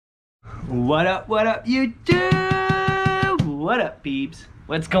What up, YouTube? What up, peeps?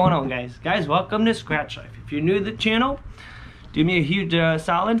 What's going on, guys? Guys, welcome to Scratch Life. If you're new to the channel, do me a huge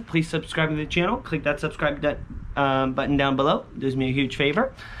solid. Please subscribe to the channel. Click that subscribe button down below. Does me a huge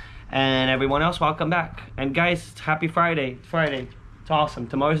favor. And everyone else, welcome back. And guys, happy Friday. It's Friday. It's awesome.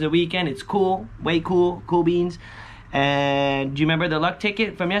 Tomorrow's the weekend. It's cool. Way cool. Cool beans. And do you remember the luck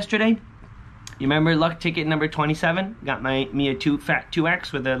ticket from yesterday? You remember luck ticket number 27? Got me a fat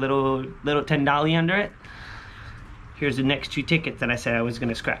 2X with a little $10 under it. Here's the next two tickets that I said I was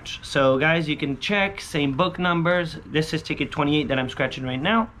gonna scratch. So guys, you can check, same book numbers. This is ticket 28 that I'm scratching right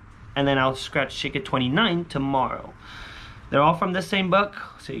now. And then I'll scratch ticket 29 tomorrow. They're all from the same book,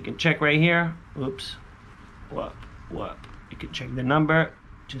 so you can check right here. Oops, whoop. You can check the number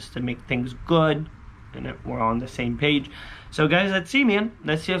just to make things good. And we're on the same page. So guys, let's see, man.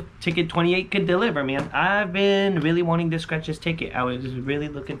 Let's see if ticket 28 could deliver, man. I've been really wanting to scratch this ticket. I was really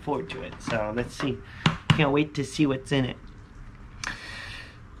looking forward to it. So let's see. Can't wait to see what's in it.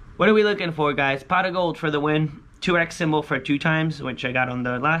 What are we looking for, guys? Pot of gold for the win. 2X symbol for 2 times, which I got on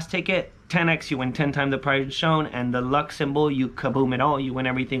the last ticket. 10X, you win 10 times the price shown. And the luck symbol, you kaboom it all. You win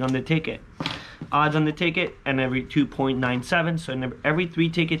everything on the ticket. Odds on the ticket, and every 2.97, so every 3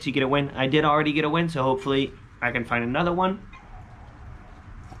 tickets you get a win. I did already get a win, so hopefully I can find another one.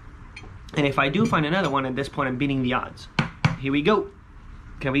 And if I do find another one, at this point I'm beating the odds. Here we go.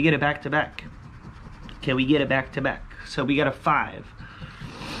 Can we get it back to back? Can we get it back to back? So we got a 5,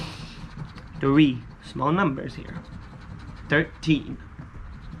 3, small numbers here, 13,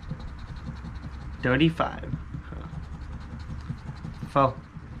 35, 4.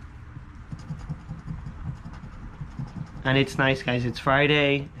 And it's nice, guys. It's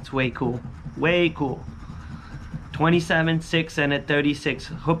Friday. It's way cool. Way cool. 27, 6, and a 36.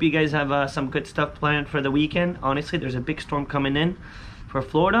 Hope you guys have some good stuff planned for the weekend. Honestly, there's a big storm coming in for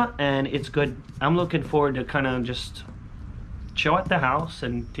Florida, and it's good. I'm looking forward to kind of just chill at the house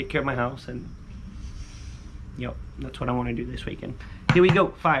and take care of my house. And, yep, that's what I want to do this weekend. Here we go.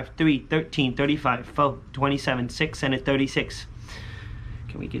 5, 3, 13, 35, 4, 27, 6, and a 36.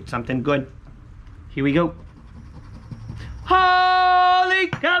 Can we get something good? Here we go. Holy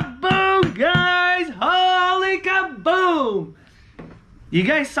kaboom, guys! Holy kaboom! You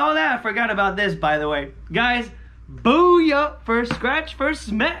guys saw that? I forgot about this, by the way. Guys, booyah! First scratch, first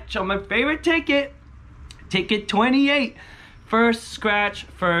smash on my favorite ticket. Ticket 28. First scratch,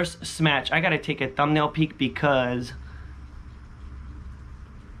 first smash. I gotta take a thumbnail peek because...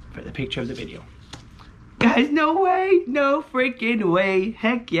 for the picture of the video. Guys, no way! No freaking way!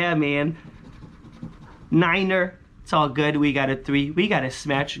 Heck yeah, man. Niner. It's all good. We got a 3. We got a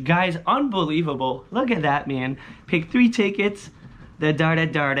smash. Guys, unbelievable. Look at that, man. Pick 3 tickets. The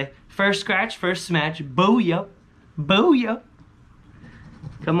darta. First scratch, first smash. Booyah. Booyah.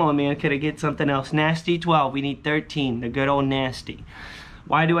 Come on, man. Could I get something else? Nasty 12. We need 13. The good old nasty.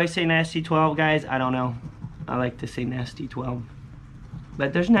 Why do I say nasty 12, guys? I don't know. I like to say nasty 12.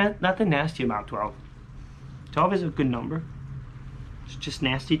 But there's nothing nasty about 12. 12 is a good number. It's just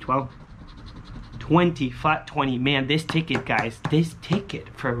nasty 12. 20, flat 20. Man, this ticket, guys, this ticket,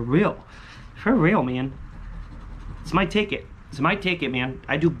 for real, man. It's my ticket. It's my ticket, man.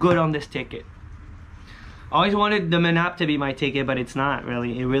 I do good on this ticket. Always wanted the Manap to be my ticket, but it's not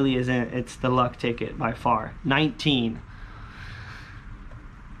really. It really isn't. It's the luck ticket by far. 19.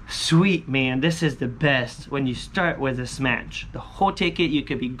 Sweet, man. This is the best when you start with a smash. The whole ticket, you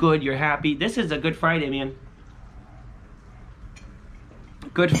could be good, you're happy. This is a good Friday, man.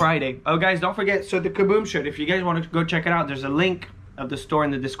 Good Friday. Oh, guys, don't forget, so the Kaboom shirt, if you guys want to go check it out, there's a link of the store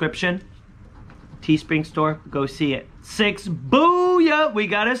in the description. Teespring store, go see it. 6, booyah, we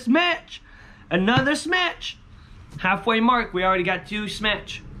got a smash. Another smash. Halfway mark, we already got 2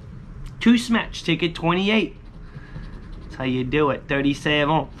 smash. 2 smash, ticket 28. That's how you do it, 37.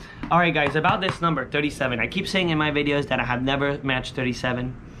 All right, guys, about this number, 37. I keep saying in my videos that I have never matched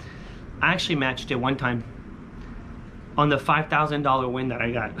 37. I actually matched it one time. On the $5,000 win that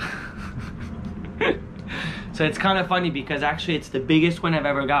I got. So it's kind of funny because actually it's the biggest win I've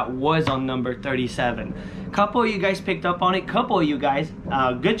ever got was on number 37. Couple of you guys picked up on it. Couple of you guys,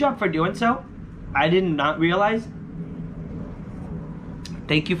 good job for doing so. I did not realize.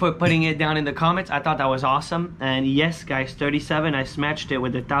 Thank you for putting it down in the comments. I thought that was awesome. And yes, guys, 37. I smashed it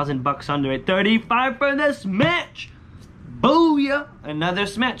with $1,000 under it. 35 for the smash. Booyah! Another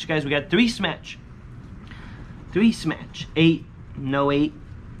smash, guys. We got 3 smash. 3 smash. 8. No 8.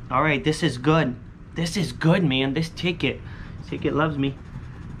 Alright, this is good. This is good, man. This ticket loves me.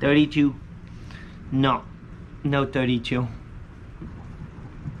 32. No 32.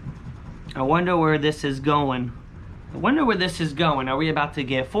 I wonder where this is going. I wonder where this is going. Are we about to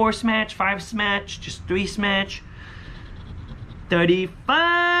get 4 smash, 5 smash, just 3 smash?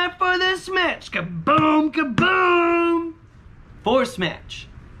 35 for the smash. Kaboom, kaboom. 4 smash.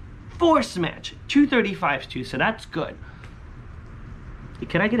 4 smash. 2 35s too, so that's good.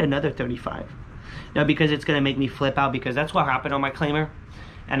 Can I get another 35? No, because it's gonna make me flip out, because that's what happened on my claimer.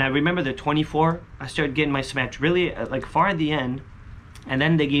 And I remember the 24, I started getting my smash really like far at the end, and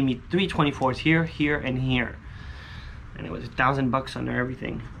then they gave me 3 24s here, here, and here. And it was $1,000 under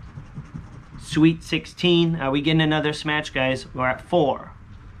everything. Sweet 16. Are we getting another smash, guys? We're at 4.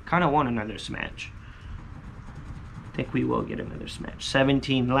 Kind of want another smash. I think we will get another smash.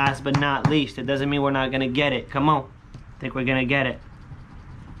 17, last but not least. It doesn't mean we're not gonna get it. Come on. I think we're gonna get it.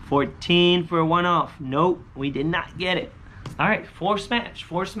 14 for a 1 off. Nope, we did not get it. All right, 4 smash,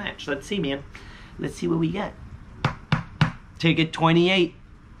 4 smash. Let's see, man. Let's see what we get. Ticket 28.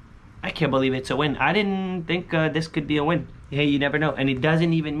 I can't believe it's a win. I didn't think this could be a win. Hey, you never know. And it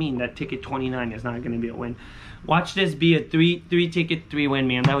doesn't even mean that ticket 29 is not going to be a win. Watch this be a 3 ticket 3 win,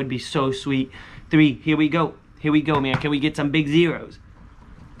 man. That would be so sweet. 3. Here we go. Here we go, man. Can we get some big zeros?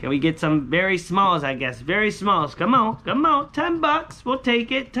 Can we get some very smalls, I guess? Very smalls. Come on. Come on. $10. We'll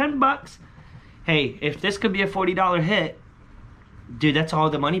take it. $10. Hey, if this could be a $40 hit, dude, that's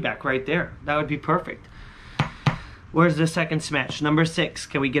all the money back right there. That would be perfect. Where's the second smash? Number 6.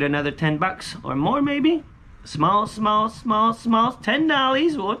 Can we get another $10 or more, maybe? Small, small, small, small.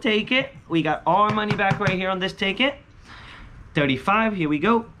 $10. We'll take it. We got all our money back right here on this ticket. 35. Here we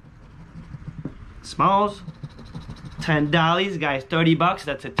go. Smalls. $10, guys. $30.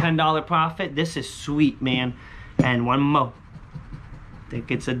 That's a $10 profit. This is sweet, man. And one more. I think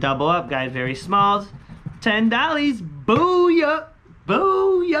it's a double up, guys. Very smalls. $10. Booyah.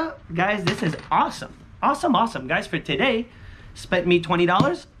 Booyah. Guys, this is awesome. Awesome, awesome. Guys, for today, spent me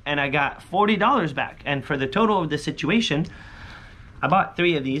 $20 and I got $40 back. And for the total of the situation, I bought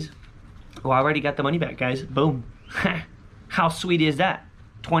 3 of these. Well, I already got the money back, guys. Boom. How sweet is that?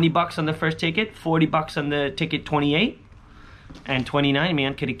 $20 on the first ticket, $40 on the ticket 28, and 29,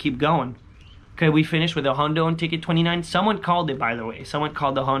 man. Could it keep going? Could we finish with a Hondo on ticket 29? Someone called it, by the way. Someone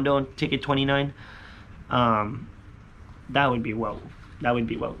called the Hondo on ticket 29. That would be whoa. That would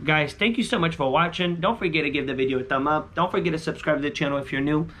be well. Guys, thank you so much for watching. Don't forget to give the video a thumb up. Don't forget to subscribe to the channel if you're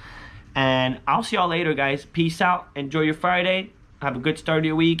new. And I'll see y'all later, guys. Peace out. Enjoy your Friday. Have a good start of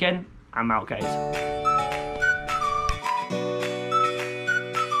your weekend. I'm out, guys.